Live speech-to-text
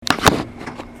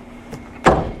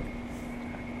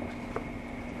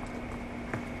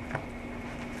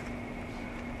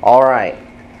All right.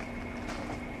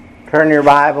 Turn your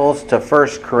Bibles to 1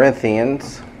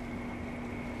 Corinthians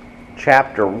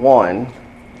chapter 1.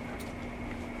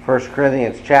 1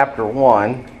 Corinthians chapter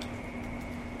 1.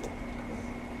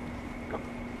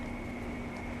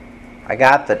 I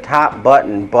got the top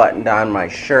button buttoned on my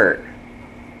shirt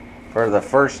for the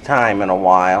first time in a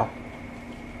while.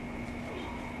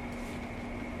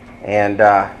 And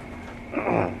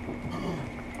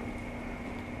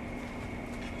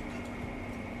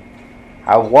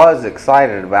I was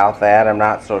excited about that. I'm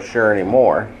not so sure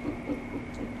anymore.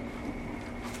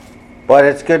 But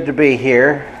it's good to be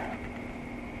here,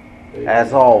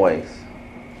 as always.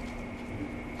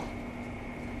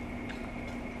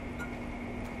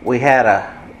 We had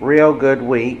a real good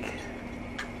week.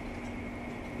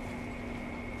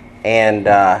 And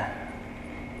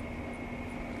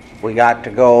we got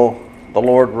to go. The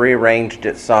Lord rearranged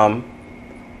it some.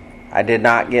 I did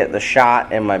not get the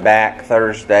shot in my back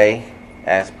Thursday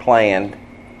as planned,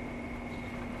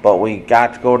 but we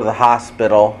got to go to the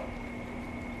hospital,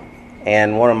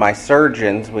 and one of my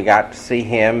surgeons, we got to see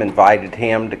him, invited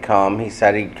him to come. He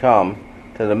said he'd come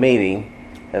to the meeting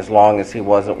as long as he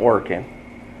wasn't working.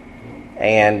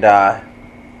 And I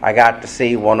got to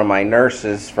see one of my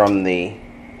nurses from the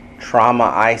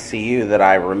trauma ICU that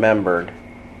I remembered.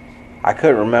 I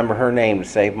couldn't remember her name to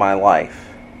save my life,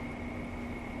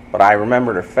 but I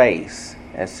remembered her face.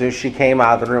 As soon as she came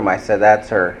out of the room, I said, "That's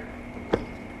her."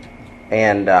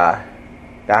 And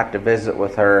got to visit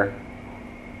with her.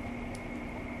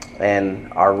 And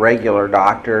our regular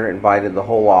doctor invited the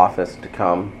whole office to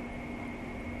come.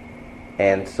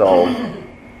 And so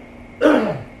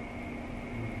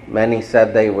many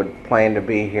said they would plan to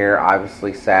be here,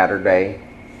 obviously Saturday,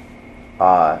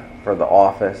 for the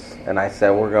office. And I said,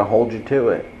 "We're going to hold you to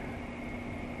it."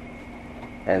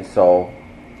 And so,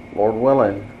 Lord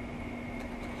willing,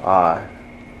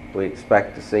 we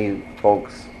expect to see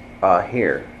folks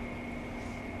here.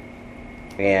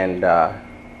 And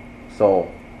so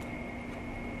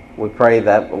we pray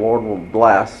that the Lord will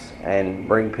bless and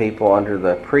bring people under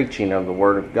the preaching of the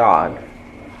Word of God.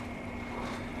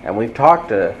 And we've talked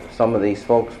to some of these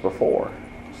folks before,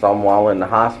 some while in the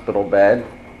hospital bed,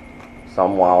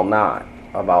 some while not,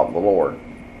 about the Lord.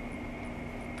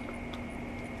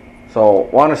 So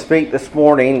I want to speak this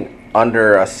morning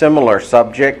under a similar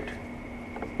subject.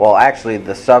 Well, actually,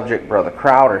 the subject Brother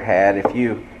Crowder had.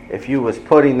 If you was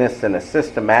putting this in a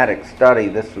systematic study,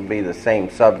 this would be the same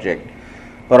subject.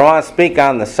 But I want to speak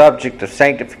on the subject of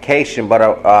sanctification, but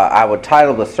I would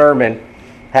title the sermon,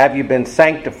 "Have You Been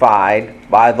Sanctified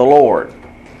by the Lord?"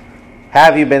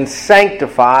 Have you been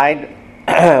sanctified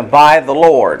by the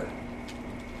Lord?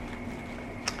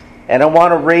 And I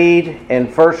want to read in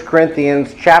 1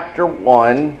 Corinthians chapter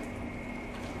 1,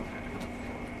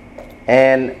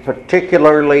 and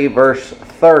particularly verse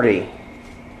 30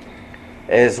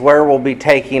 is where we'll be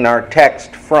taking our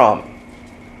text from.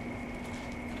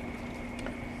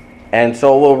 And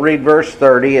so we'll read verse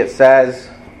 30. It says,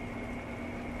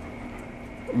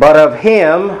 "But of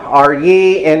him are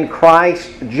ye in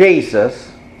Christ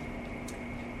Jesus,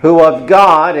 who of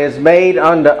God is made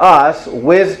unto us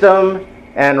wisdom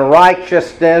and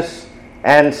righteousness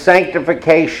and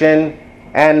sanctification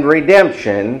and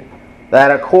redemption,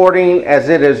 that according as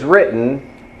it is written,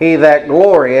 he that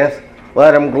glorieth,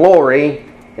 let him glory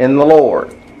in the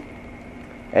Lord."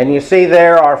 And you see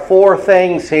there are four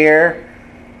things here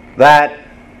that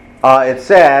it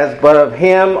says, "But of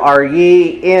him are ye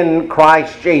in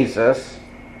Christ Jesus,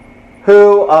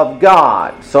 who of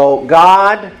God." So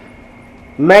God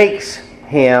makes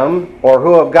him, or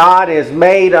who of God is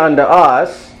made unto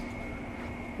us,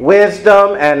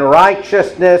 wisdom and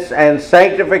righteousness and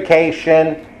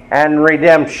sanctification and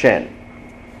redemption.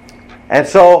 And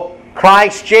so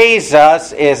Christ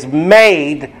Jesus is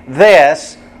made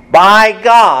this by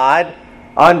God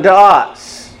unto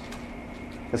us.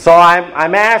 And so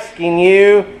I'm asking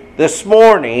you this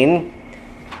morning,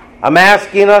 I'm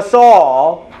asking us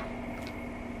all,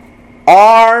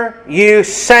 are you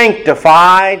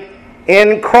sanctified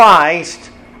in Christ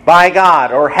by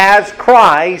God? Or has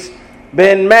Christ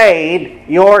been made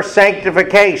your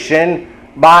sanctification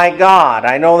by God?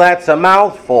 I know that's a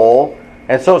mouthful,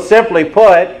 and so simply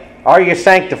put, are you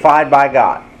sanctified by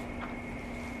God?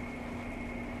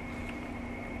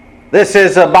 This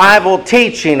is a Bible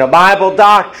teaching, a Bible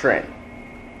doctrine,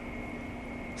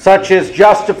 such as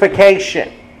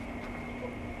justification.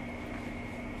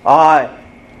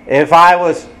 If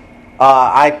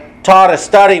I taught a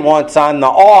study once on the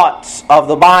oughts of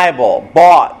the Bible: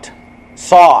 bought,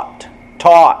 sought,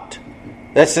 taught.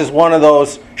 This is one of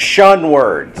those shun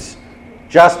words.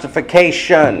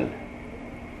 Justification,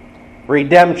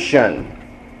 redemption.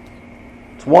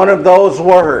 It's one of those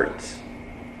words.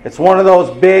 It's one of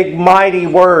those big, mighty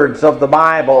words of the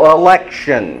Bible,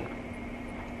 election.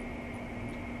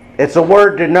 It's a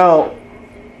word to know.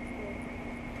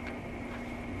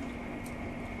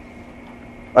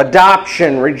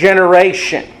 Adoption,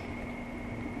 regeneration.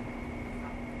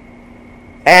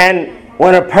 And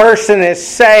when a person is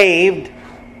saved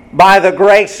by the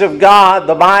grace of God,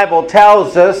 the Bible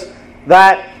tells us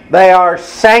that they are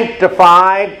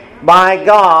sanctified by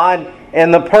God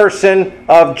in the person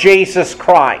of Jesus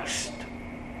Christ.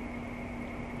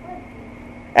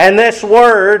 And this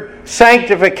word,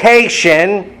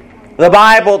 sanctification, the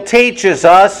Bible teaches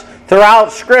us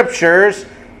throughout Scriptures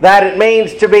that it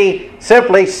means to be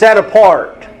simply set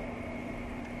apart.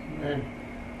 Amen.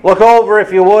 Look over,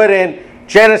 if you would, in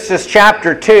Genesis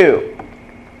chapter 2.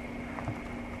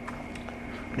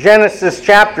 Genesis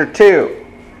chapter 2.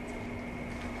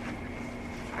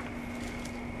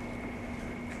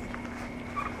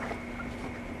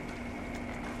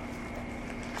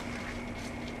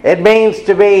 It means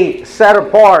to be set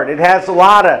apart. It has a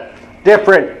lot of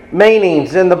different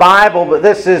meanings in the Bible, but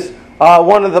this is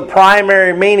one of the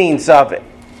primary meanings of it.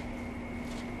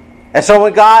 And so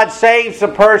when God saves a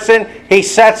person, He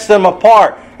sets them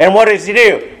apart. And what does He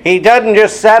do? He doesn't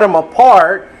just set them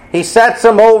apart, He sets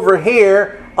them over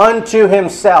here unto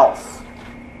Himself.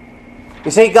 You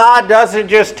see, God doesn't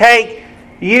just take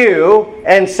you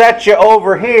and set you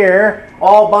over here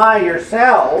all by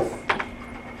yourself.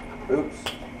 Oops.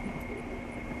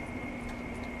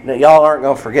 Y'all aren't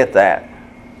going to forget that.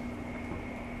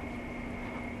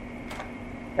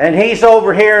 And He's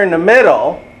over here in the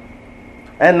middle,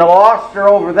 and the lost are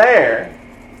over there.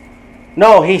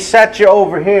 No, He set you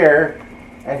over here,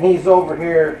 and He's over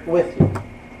here with you.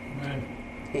 Amen.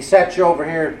 He set you over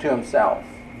here to Himself.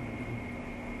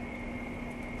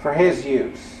 For His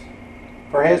use.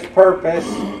 For His purpose.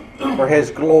 For His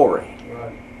glory.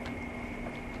 Right.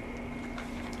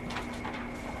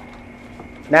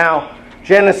 Now,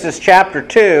 Genesis chapter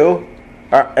 2,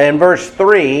 and verse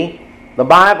 3, the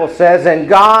Bible says, "And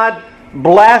God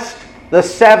blessed the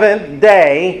seventh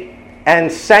day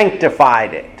and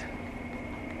sanctified it,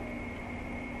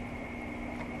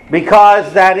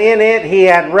 because that in it He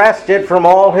had rested from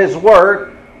all His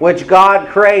work which God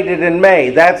created and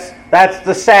made." That's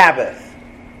the Sabbath.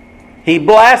 He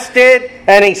blessed it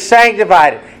and He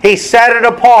sanctified it. He set it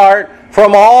apart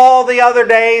from all the other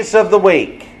days of the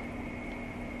week.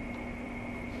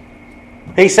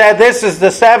 He said, this is the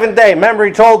seventh day. Remember,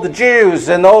 He told the Jews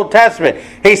in the Old Testament,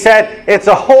 He said, it's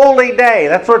a holy day.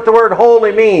 That's what the word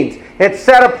holy means. It's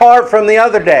set apart from the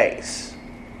other days.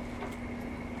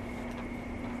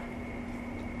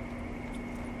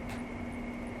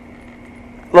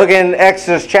 Look in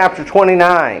Exodus chapter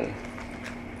 29.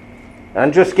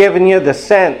 I'm just giving you the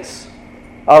sense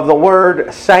of the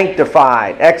word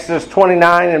sanctified. Exodus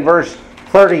 29 and verse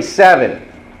 37.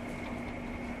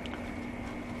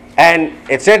 And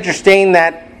it's interesting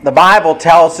that the Bible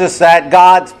tells us that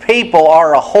God's people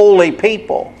are a holy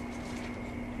people.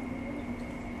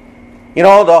 You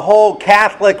know, the whole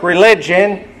Catholic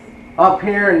religion, up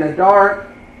here in the dark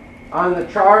on the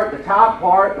chart, the top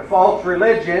part, the false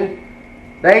religion,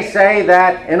 they say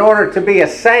that in order to be a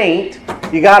saint,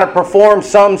 you got to perform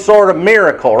some sort of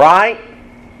miracle, right?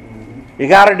 You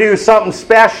got to do something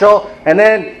special, and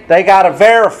then they got to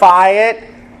verify it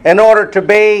in order to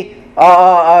be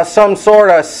some sort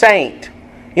of saint.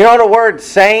 You know the word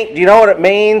saint? Do you know what it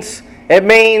means? It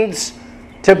means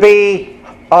to be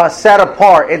set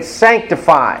apart. It's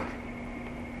sanctified.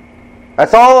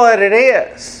 That's all that it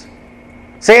is.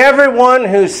 See, everyone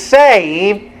who's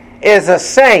saved is a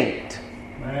saint.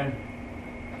 Amen.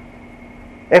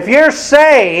 If you're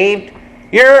saved,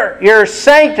 you're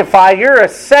sanctified. You're a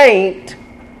saint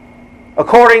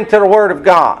according to the Word of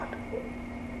God.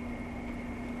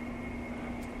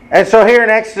 And so here in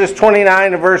Exodus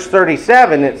 29 and verse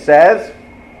 37 it says,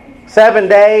 7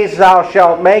 days thou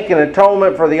shalt make an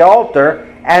atonement for the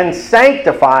altar, and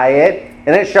sanctify it,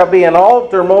 and it shall be an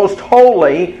altar most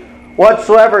holy.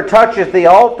 Whatsoever toucheth the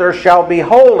altar shall be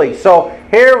holy. So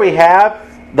here we have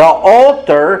the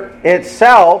altar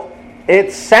itself.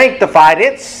 It's sanctified.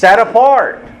 It's set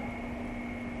apart.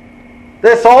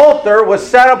 This altar was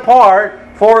set apart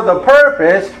for the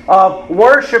purpose of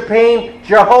worshiping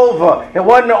Jehovah. It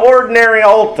wasn't an ordinary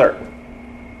altar.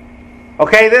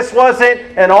 Okay, this wasn't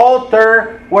an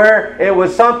altar where it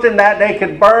was something that they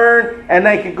could burn and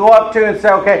they could go up to and say,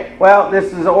 okay, well,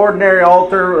 this is an ordinary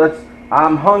altar.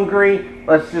 I'm hungry.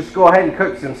 Let's just go ahead and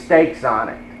cook some steaks on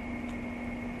it.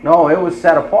 No, it was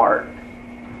set apart.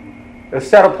 It was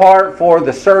set apart for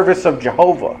the service of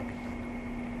Jehovah.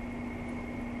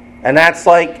 And that's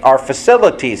like our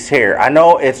facilities here. I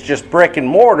know it's just brick and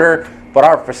mortar, but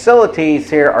our facilities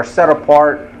here are set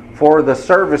apart for the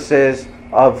services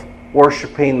of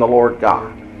worshiping the Lord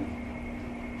God.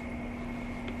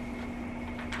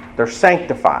 They're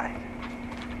sanctified.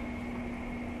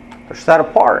 They're set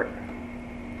apart.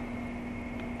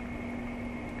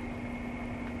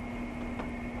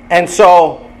 And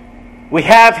so we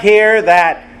have here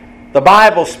that the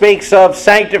Bible speaks of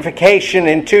sanctification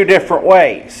in two different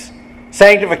ways.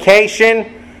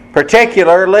 Sanctification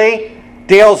particularly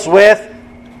deals with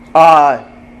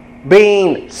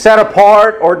being set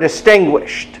apart or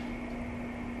distinguished.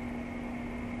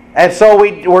 And so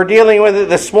we're dealing with it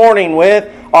this morning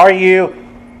with, are you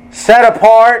set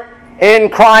apart in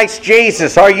Christ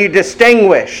Jesus? Are you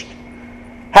distinguished?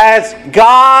 Has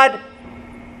God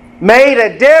made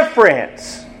a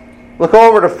difference? Look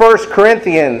over to 1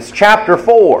 Corinthians chapter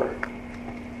 4.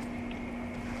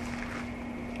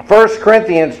 1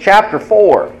 Corinthians chapter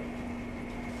 4.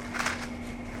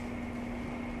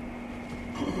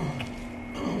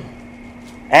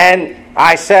 And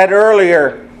I said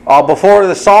earlier, before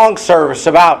the song service,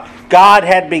 about God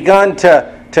had begun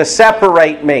to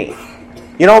separate me.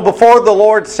 You know, before the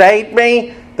Lord saved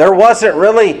me, there wasn't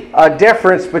really a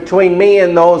difference between me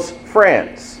and those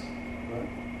friends.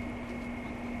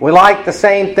 We liked the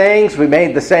same things. We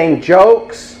made the same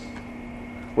jokes.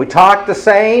 We talked the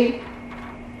same.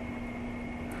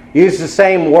 Used the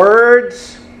same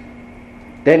words.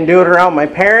 Didn't do it around my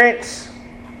parents.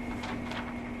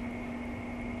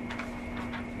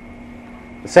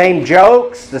 The same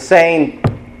jokes, the same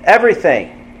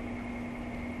everything.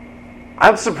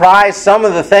 I'm surprised some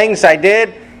of the things I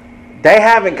did, they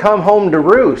haven't come home to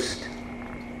roost.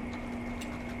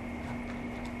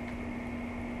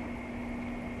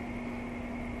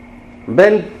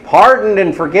 Been pardoned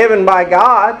and forgiven by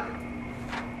God,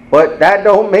 but that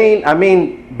don't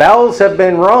mean, bells have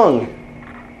been rung.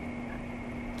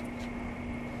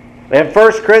 In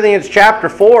 1 Corinthians chapter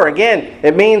 4, again,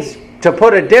 it means to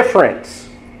put a difference.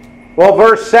 Well,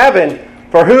 verse 7,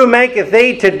 for who maketh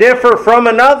thee to differ from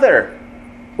another?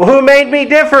 Well, who made me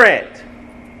different?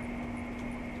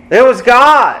 It was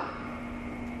God.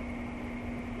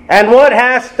 And what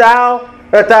hast thou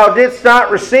that thou didst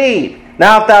not receive?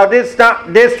 Now if thou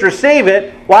didst receive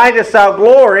it, why dost thou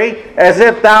glory as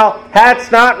if thou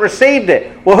hadst not received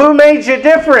it? Well, who made you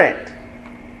different?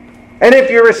 And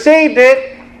if you received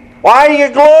it, why are you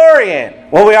glorying?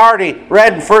 Well, we already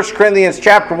read in 1 Corinthians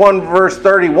chapter 1, verse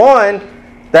 31,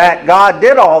 that God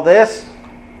did all this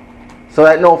so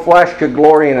that no flesh could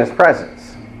glory in His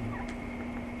presence.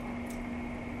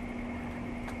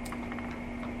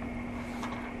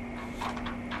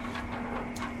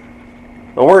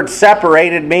 The word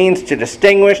separated means to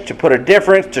distinguish, to put a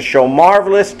difference, to show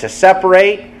marvelous, to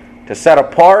separate, to set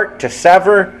apart, to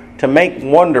sever, to make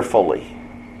wonderfully.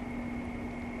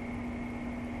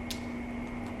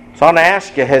 So I want to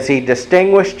ask you, has He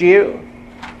distinguished you?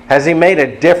 Has He made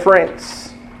a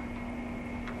difference?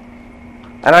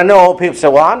 And I know people say,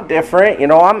 well, I'm different. You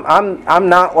know, I'm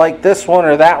not like this one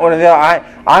or that one or the other.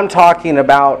 I'm talking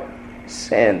about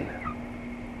sin.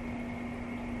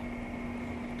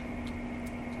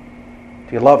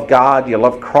 Do you love God? Do you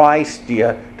love Christ? Do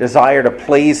you desire to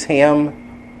please Him?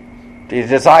 Do you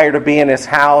desire to be in His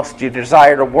house? Do you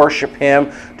desire to worship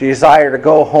Him? Do you desire to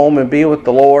go home and be with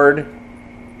the Lord?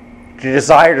 Do you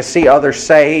desire to see others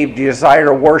saved? Do you desire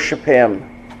to worship Him?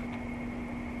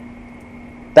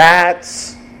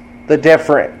 That's the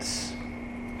difference.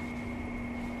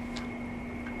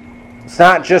 It's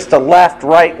not just a left,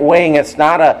 right wing. It's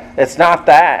not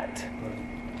that.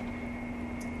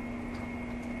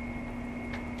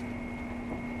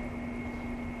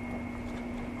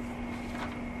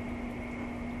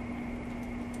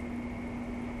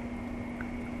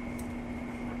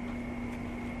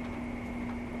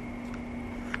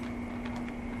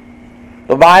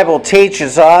 The Bible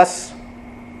teaches us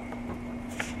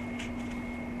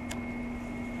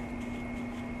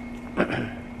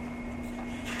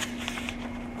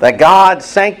that God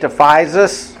sanctifies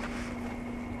us.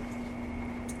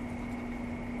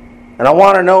 And I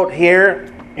want to note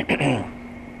here,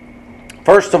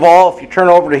 first of all, if you turn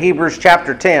over to Hebrews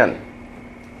chapter 10.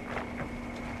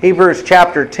 Hebrews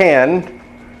chapter 10,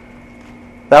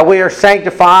 that we are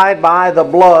sanctified by the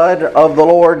blood of the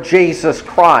Lord Jesus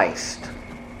Christ.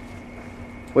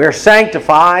 We are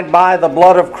sanctified by the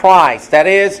blood of Christ. That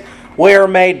is, we are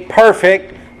made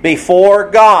perfect before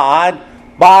God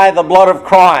by the blood of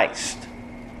Christ.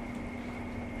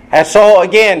 And so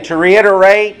again, to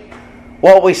reiterate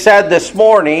what we said this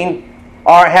morning,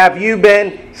 have you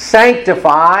been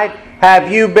sanctified? Have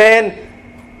you been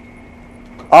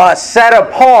set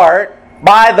apart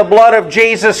by the blood of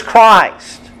Jesus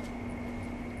Christ.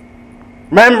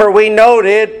 Remember, we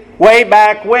noted way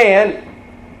back when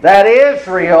that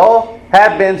Israel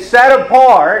had been set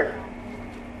apart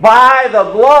by the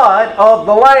blood of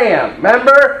the Lamb.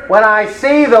 Remember, when I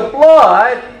see the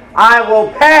blood, I will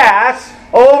pass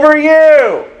over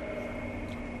you.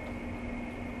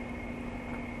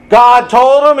 God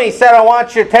told him, He said, I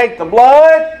want you to take the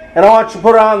blood, and I want you to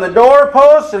put it on the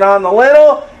doorpost and on the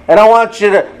lintel, and I want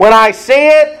you to, when I see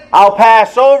it, I'll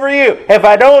pass over you. If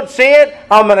I don't see it,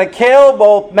 I'm going to kill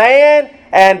both man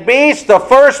and beast, the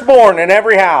firstborn in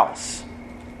every house.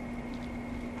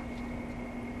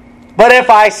 But if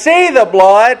I see the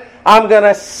blood, I'm going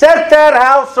to set that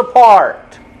house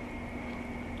apart.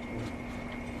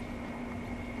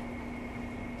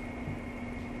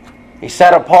 He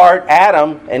set apart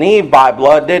Adam and Eve by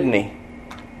blood, didn't He?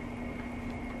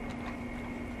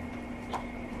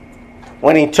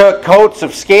 When He took coats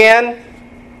of skin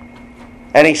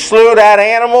and He slew that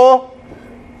animal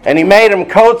and He made them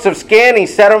coats of skin, He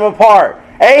set them apart.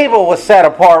 Abel was set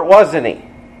apart, wasn't he?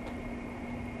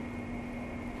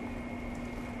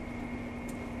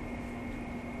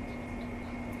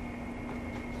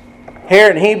 Here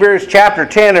in Hebrews chapter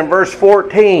 10 and verse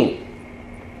 14,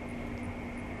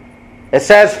 it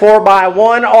says, For by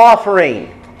one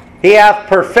offering He hath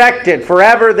perfected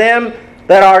forever them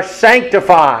that are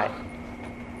sanctified.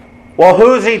 Well,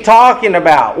 who's He talking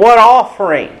about? What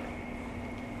offering?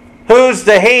 Who's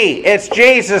the He? It's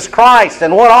Jesus Christ.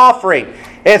 And what offering?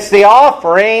 It's the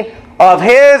offering of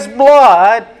His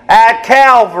blood at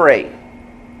Calvary.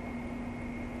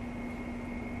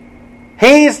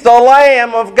 He's the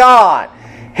Lamb of God.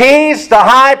 He's the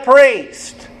high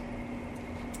priest.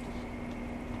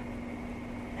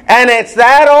 And it's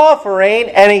that offering,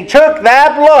 and He took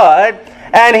that blood,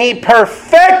 and He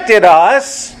perfected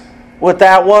us with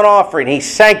that one offering. He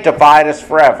sanctified us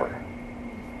forever.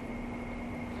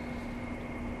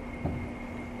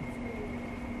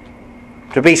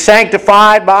 To be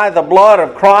sanctified by the blood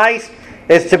of Christ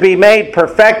is to be made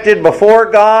perfected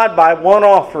before God by one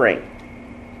offering.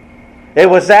 It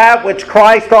was that which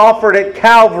Christ offered at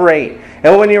Calvary.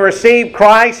 And when you receive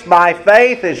Christ by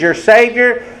faith as your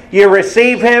Savior, you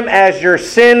receive Him as your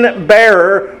sin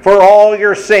bearer for all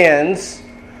your sins,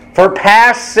 for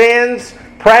past sins,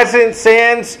 present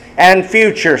sins, and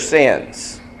future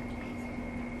sins.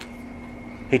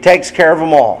 He takes care of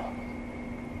them all.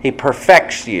 He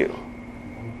perfects you.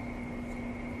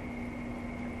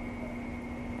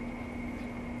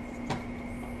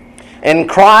 In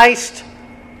Christ,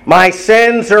 my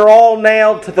sins are all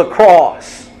nailed to the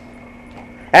cross.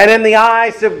 And in the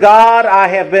eyes of God, I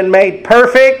have been made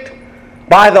perfect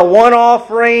by the one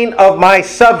offering of my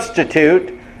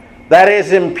substitute, that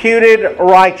is imputed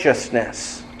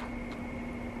righteousness.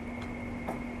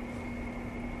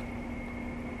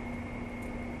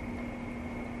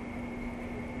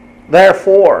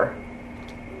 Therefore,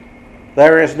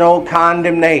 there is no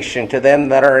condemnation to them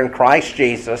that are in Christ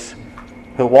Jesus,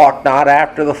 who walk not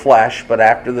after the flesh, but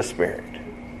after the Spirit.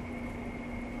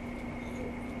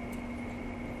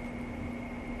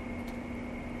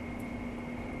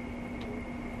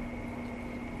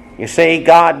 You see,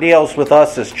 God deals with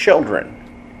us as children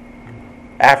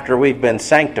after we've been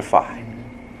sanctified.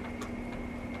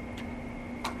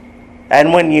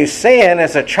 And when you sin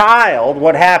as a child,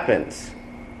 what happens?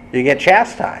 You get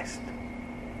chastised.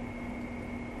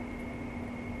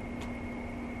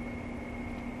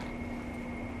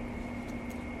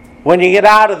 When you get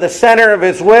out of the center of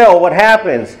His will, what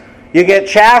happens? You get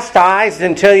chastised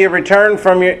until you return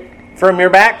from your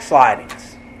backslidings.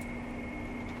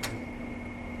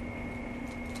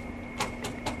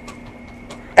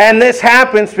 And this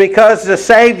happens because the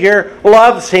Savior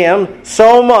loves him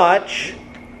so much.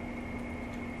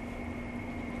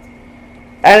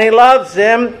 And He loves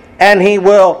him, and He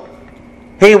will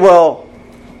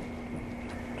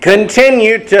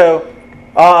continue to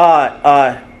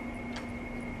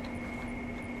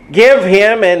give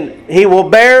him, and he will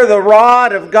bear the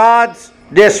rod of God's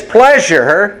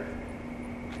displeasure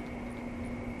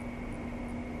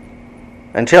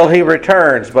until He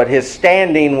returns. But his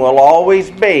standing will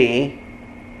always be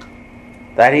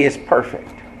that he is perfect.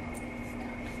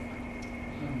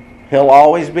 He'll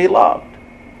always be loved.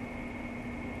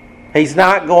 He's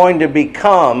not going to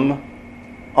become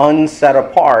unset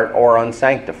apart or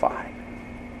unsanctified.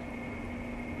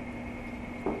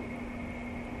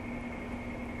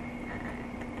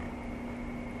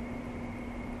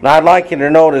 Now I'd like you to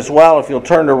note as well, if you'll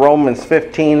turn to Romans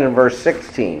 15 and verse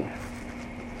 16.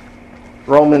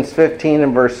 Romans 15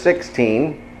 and verse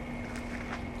 16.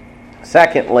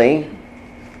 Secondly,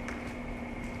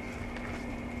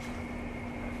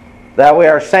 that we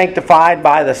are sanctified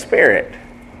by the Spirit.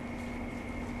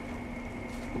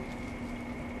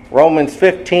 Romans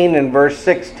 15 and verse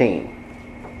 16.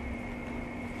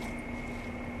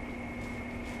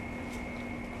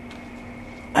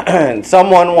 And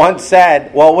someone once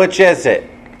said, well, which is it?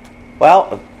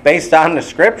 Well, based on the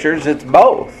Scriptures, it's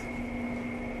both.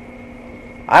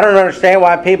 I don't understand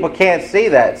why people can't see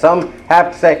that. Some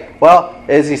have to say, well,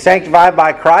 is he sanctified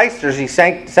by Christ or is he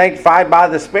sanctified by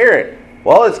the Spirit?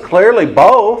 Well, it's clearly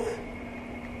both.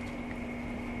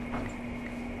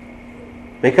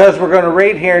 Because we're going to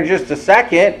read here in just a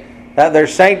second that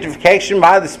there's sanctification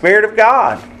by the Spirit of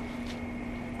God.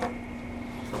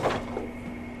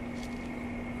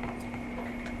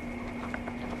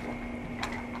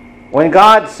 When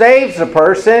God saves a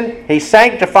person, He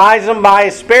sanctifies them by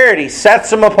His Spirit. He sets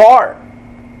them apart.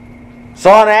 So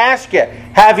I want to ask you,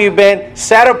 have you been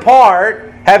set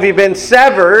apart? Have you been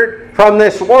severed from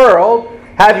this world?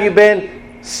 Have you been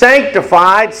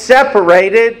sanctified,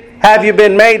 separated? Have you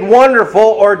been made wonderful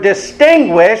or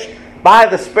distinguished by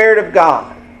the Spirit of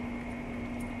God?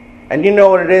 And you know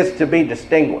what it is to be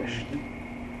distinguished.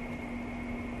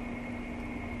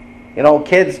 You know,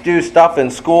 kids do stuff in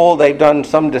school, they've done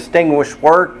some distinguished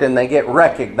work, and they get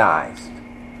recognized.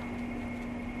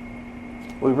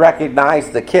 We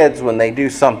recognize the kids when they do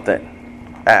something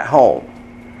at home.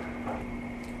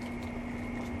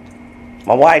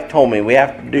 My wife told me we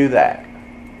have to do that.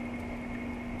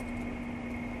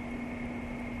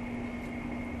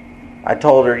 I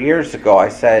told her years ago, I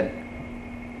said,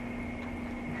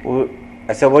 what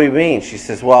do you mean? She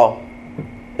says, well,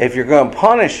 if you're going to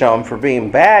punish them for being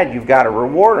bad, you've got to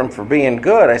reward them for being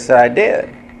good. I said, I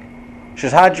did. She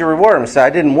says, how'd you reward them? I said, I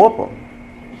didn't whoop them.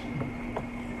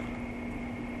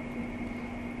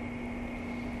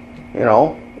 You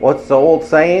know, what's the old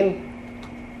saying?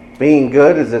 Being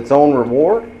good is its own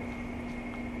reward?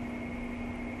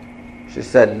 She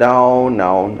said,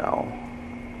 no.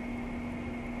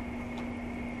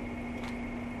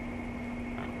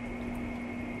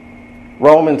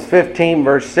 Romans 15,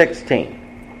 verse 16.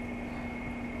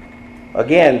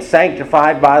 Again,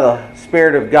 sanctified by the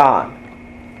Spirit of God,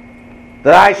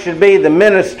 that I should be the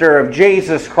minister of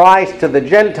Jesus Christ to the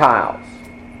Gentiles,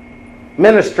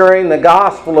 ministering the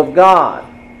gospel of God,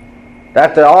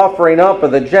 that the offering up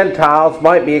of the Gentiles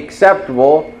might be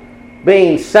acceptable,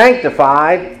 being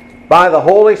sanctified by the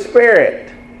Holy Spirit.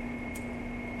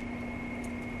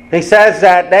 He says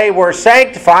that they were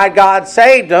sanctified, God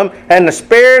saved them, and the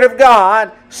Spirit of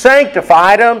God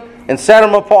sanctified them and set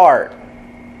them apart.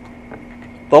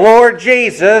 The Lord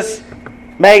Jesus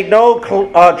made no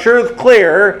truth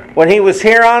clearer when He was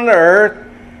here on the earth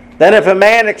than if a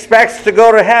man expects to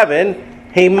go to heaven,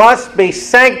 he must be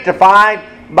sanctified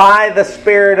by the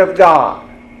Spirit of God.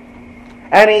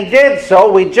 And He did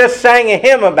so. We just sang a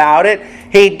hymn about it.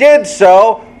 He did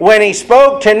so when He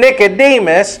spoke to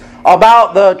Nicodemus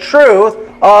about the truth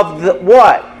of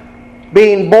what?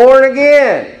 Being born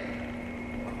again.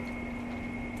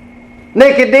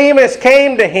 Nicodemus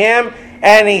came to Him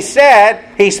and he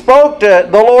spoke to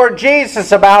the Lord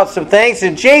Jesus about some things,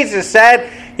 and Jesus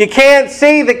said, you can't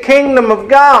see the kingdom of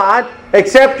God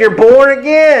except you're born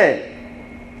again.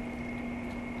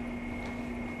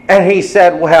 And he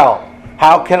said, well,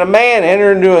 how can a man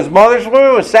enter into his mother's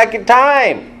womb a second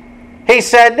time? He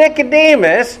said,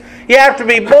 Nicodemus, you have to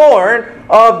be born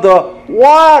of the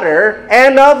water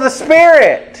and of the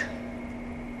Spirit.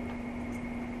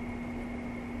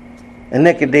 And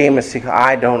Nicodemus said,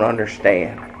 I don't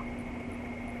understand.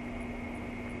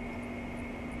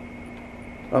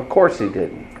 Of course he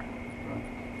didn't.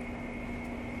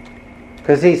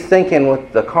 Because he's thinking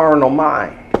with the carnal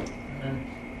mind.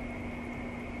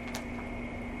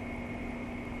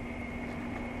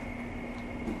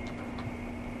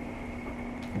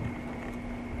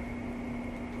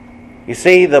 You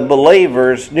see, the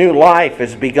believer's new life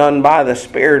is begun by the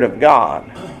Spirit of God.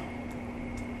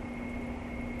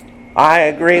 I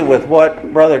agree with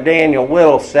what Brother Daniel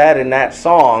Whittle said in that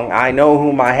song, I know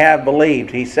whom I have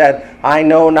believed. He said, I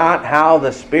know not how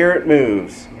the Spirit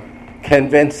moves,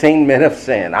 convincing men of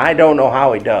sin. I don't know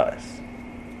how He does.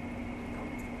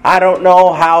 I don't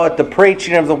know how at the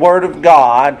preaching of the Word of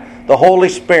God, the Holy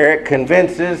Spirit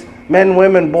convinces men,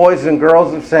 women, boys, and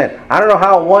girls of sin. I don't know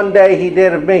how one day He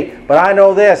did of me, but I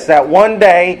know this, that one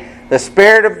day the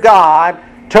Spirit of God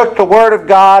took the Word of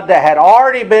God that had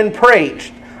already been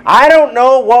preached. I don't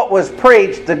know what was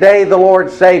preached the day the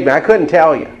Lord saved me. I couldn't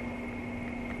tell you.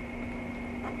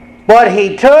 But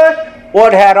He took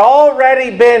what had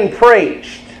already been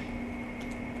preached.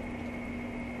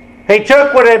 He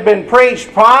took what had been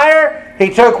preached prior.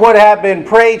 He took what had been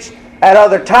preached at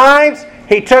other times.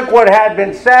 He took what had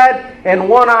been said in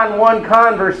one-on-one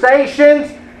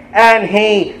conversations, and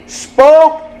He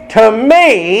spoke to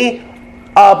me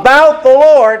about the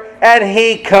Lord, and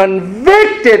He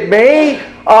convicted me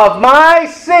of my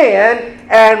sin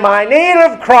and my need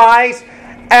of Christ,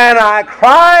 and I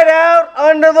cried out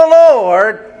unto the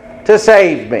Lord to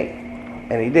save me.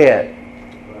 And He did.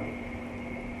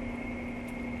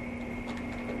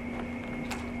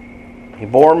 He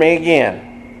bore me again.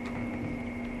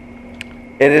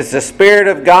 It is the Spirit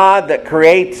of God that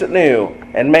creates anew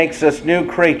and makes us new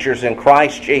creatures in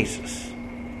Christ Jesus.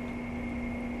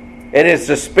 It is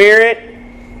the Spirit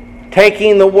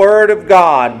taking the Word of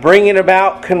God, bringing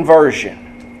about conversion.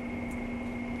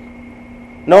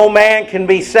 No man can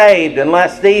be saved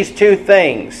unless these two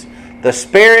things, the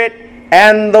Spirit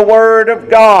and the Word of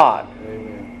God,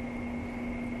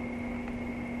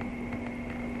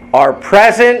 are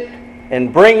present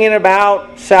in bringing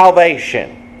about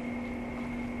salvation.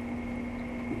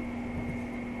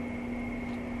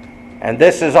 And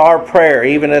this is our prayer,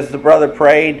 even as the brother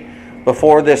prayed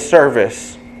before this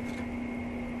service,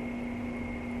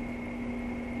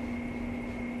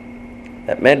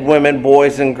 that men, women,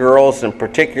 boys, and girls, and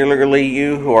particularly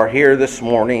you who are here this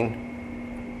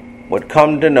morning, would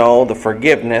come to know the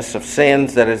forgiveness of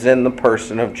sins that is in the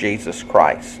person of Jesus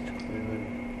Christ.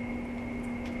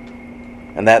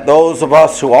 And that those of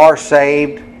us who are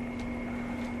saved,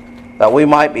 that we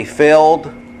might be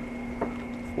filled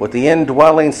with the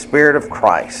indwelling Spirit of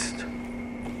Christ.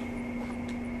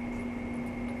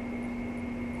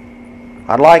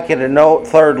 I'd like you to note,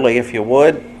 thirdly, if you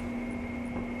would,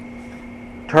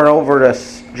 turn over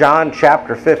to John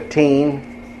chapter 15.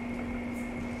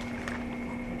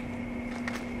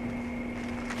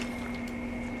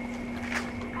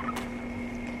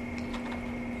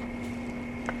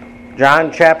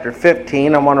 John chapter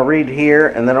 15, I want to read here,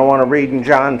 and then I want to read in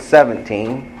John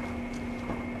 17.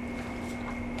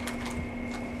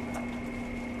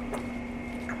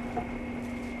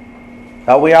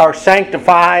 We are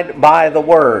sanctified by the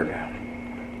Word. I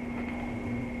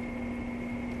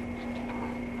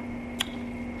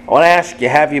want to ask you,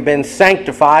 have you been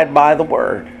sanctified by the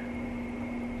Word?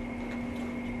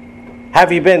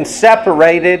 Have you been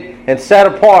separated and set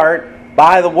apart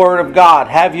by the Word of God?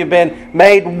 Have you been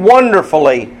made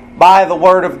wonderfully by the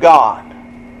Word of God?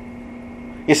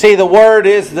 You see, the Word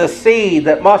is the seed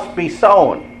that must be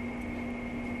sown.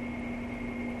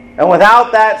 And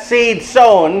without that seed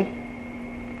sown,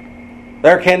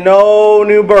 there can no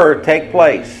new birth take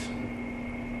place.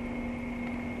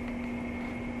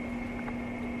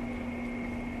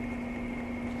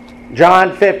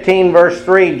 John 15 verse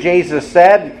 3, Jesus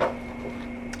said,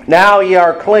 "Now ye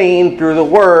are clean through the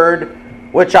word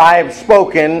which I have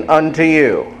spoken unto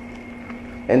you."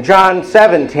 In John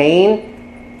 17,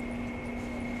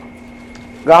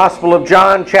 Gospel of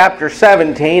John chapter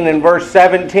 17 and verse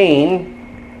 17,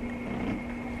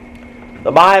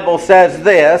 the Bible says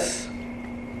this.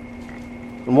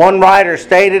 One writer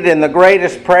stated, in the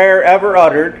greatest prayer ever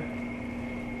uttered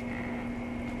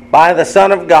by the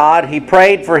Son of God, He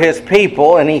prayed for His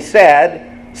people, and He said,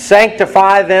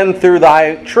 "Sanctify them through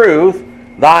Thy truth.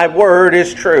 Thy word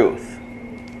is truth."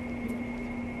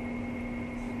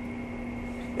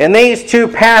 In these two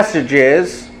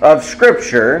passages of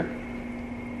Scripture,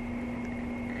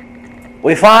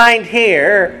 we find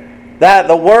here that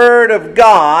the Word of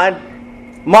God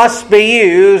must be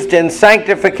used in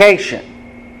sanctification.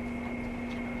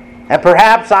 And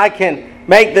perhaps I can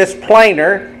make this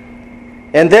plainer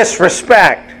in this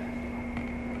respect.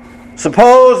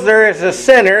 Suppose there is a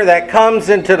sinner that comes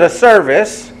into the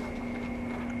service,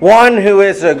 one who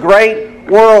is a great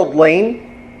worldling,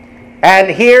 and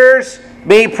hears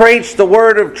me preach the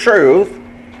word of truth,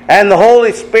 and the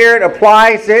Holy Spirit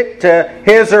applies it to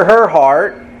his or her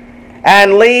heart,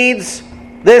 and leads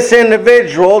this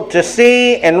individual to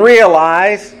see and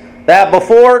realize that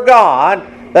before God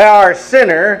they are a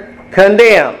sinner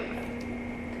condemned.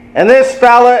 And this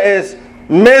fella is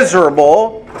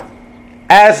miserable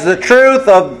as the truth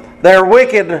of their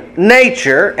wicked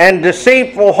nature and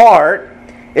deceitful heart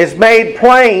is made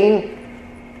plain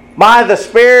by the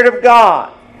Spirit of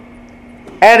God,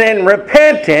 and in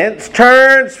repentance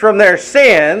turns from their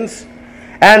sins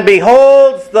and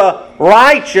beholds the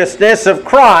righteousness of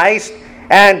Christ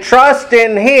and trusts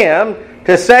in Him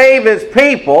to save His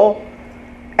people,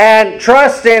 and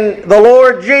trust in the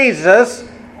Lord Jesus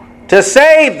to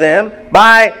save them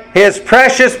by His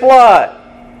precious blood.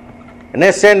 And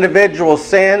this individual's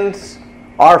sins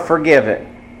are forgiven.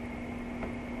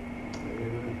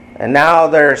 And now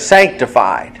they're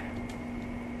sanctified.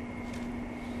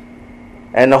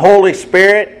 And the Holy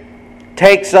Spirit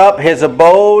takes up His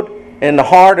abode in the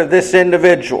heart of this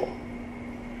individual.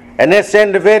 And this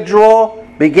individual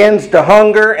begins to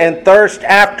hunger and thirst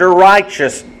after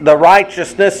the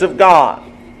righteousness of God.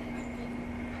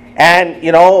 And,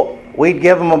 we'd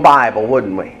give them a Bible,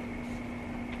 wouldn't we?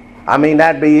 I mean,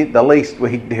 that'd be the least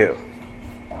we'd do.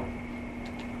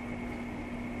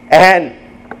 And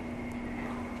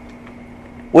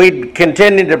we'd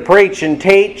continue to preach and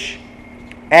teach,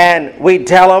 and we'd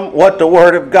tell them what the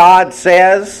Word of God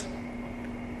says,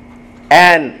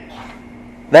 and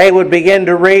they would begin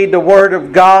to read the Word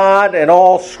of God and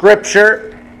all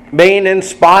Scripture being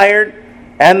inspired,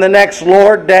 and the next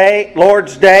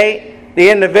Lord's Day, the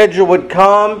individual would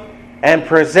come and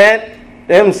present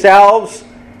themselves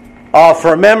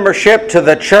for membership to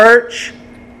the church,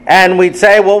 and we'd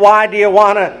say, well, why do you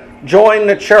want to join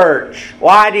the church?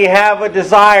 Why do you have a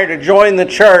desire to join the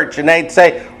church? And they'd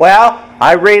say, well,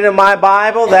 I read in my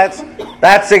Bible,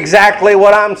 that's exactly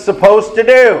what I'm supposed to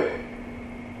do.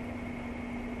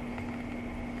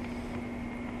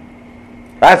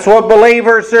 That's what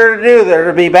believers are to do. They're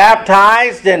to be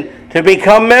baptized and to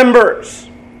become members.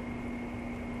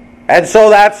 And so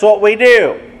that's what we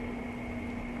do.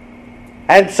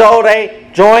 And so they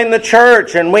join the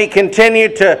church, and we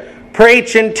continue to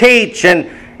preach and teach,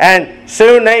 and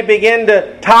soon they begin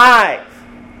to tithe.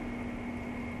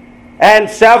 And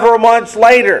several months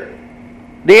later,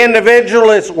 the individual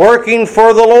is working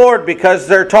for the Lord because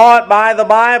they're taught by the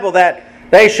Bible that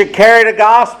they should carry the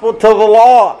gospel to the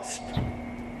lost.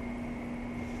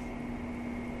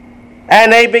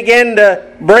 And they begin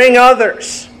to bring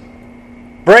others,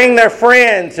 bring their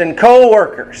friends and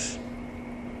co-workers.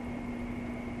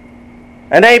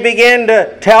 And they begin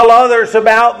to tell others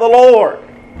about the Lord.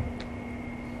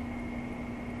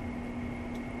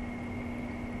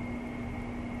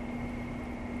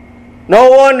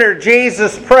 No wonder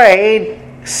Jesus prayed,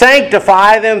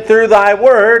 sanctify them through thy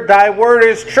word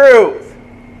is truth.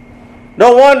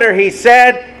 No wonder he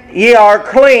said, ye are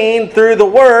clean through the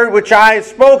word which I have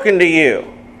spoken to you.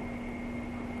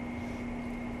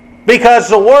 Because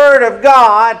the Word of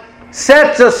God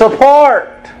sets us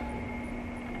apart.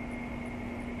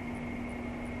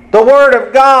 The Word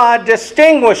of God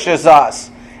distinguishes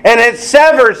us, and it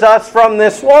severs us from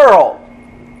this world.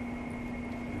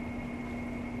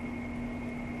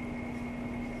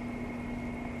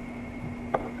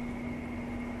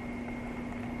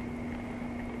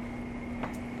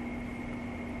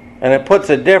 And it puts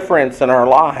a difference in our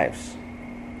lives.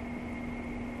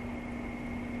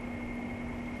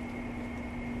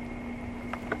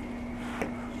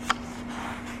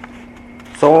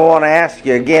 So I want to ask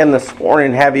you again this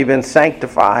morning, have you been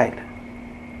sanctified?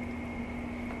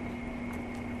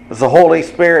 Does the Holy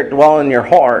Spirit dwell in your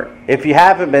heart? If you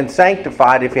haven't been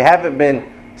sanctified, if you haven't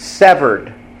been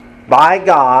severed by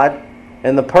God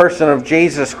in the person of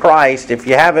Jesus Christ, if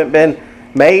you haven't been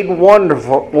made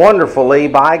wonderfully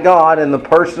by God in the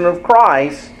person of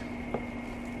Christ,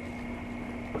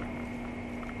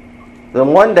 then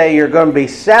one day you're going to be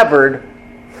severed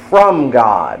from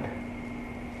God.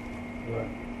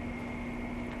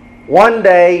 One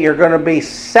day you're going to be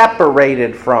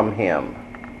separated from Him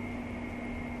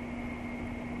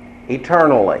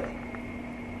eternally.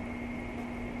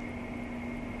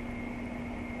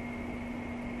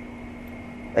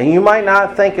 And you might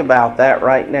not think about that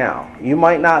right now. You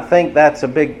might not think that's a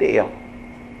big deal.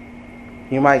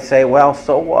 You might say, well,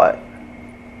 so what?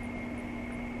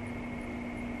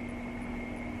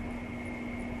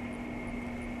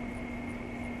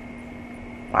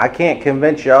 I can't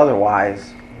convince you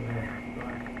otherwise.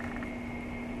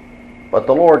 But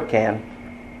the Lord can.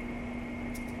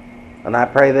 And I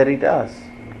pray that He does.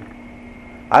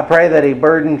 I pray that He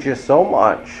burdens you so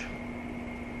much.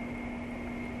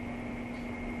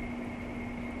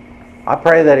 I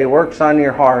pray that He works on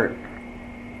your heart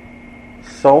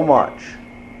so much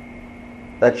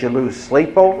that you lose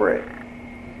sleep over it.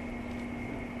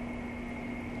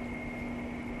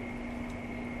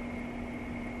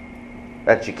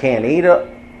 That you can't eat it.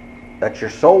 That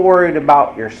you're so worried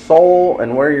about your soul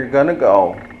and where you're going to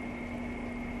go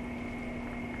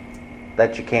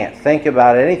that you can't think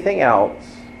about anything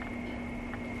else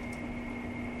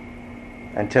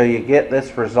until you get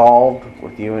this resolved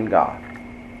with you and God.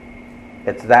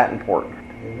 It's that important.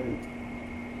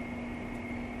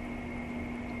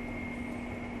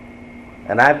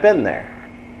 And I've been there.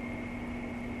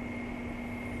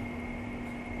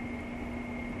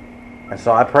 And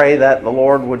so I pray that the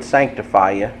Lord would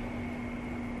sanctify you.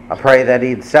 I pray that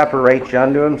He'd separate you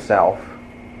unto Himself.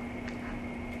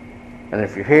 And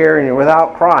if you're here and you're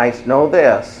without Christ, know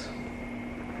this,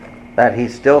 that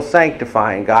He's still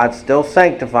sanctifying. God's still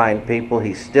sanctifying people.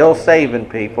 He's still saving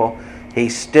people.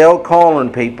 He's still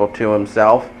calling people to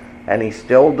himself, and he's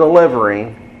still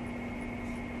delivering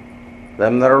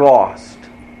them that are lost.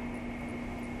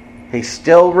 He's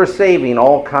still receiving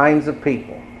all kinds of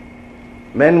people.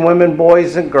 Men, women,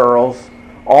 boys, and girls,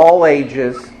 all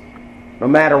ages, no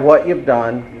matter what you've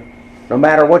done, no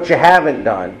matter what you haven't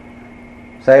done.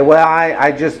 Say, well,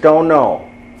 I just don't know.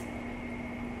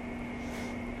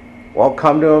 Well,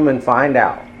 come to him and find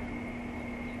out.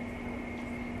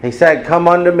 He said, come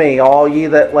unto me, all ye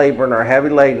that labor and are heavy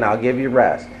laden, I'll give you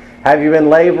rest. Have you been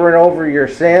laboring over your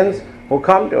sins? Well,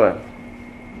 come to him.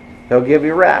 He'll give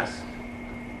you rest.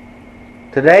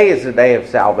 Today is the day of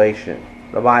salvation,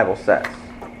 the Bible says.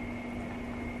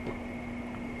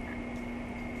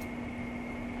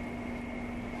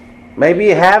 Maybe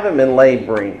you haven't been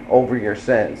laboring over your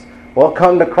sins. Well,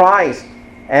 come to Christ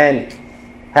and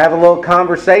have a little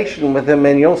conversation with him,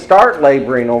 and you'll start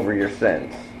laboring over your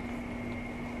sins.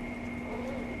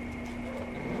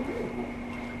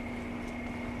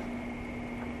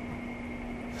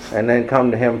 And then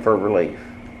come to him for relief.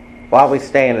 While we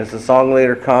stand as the song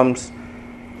leader comes,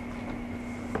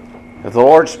 if the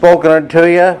Lord's spoken unto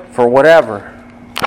you for whatever,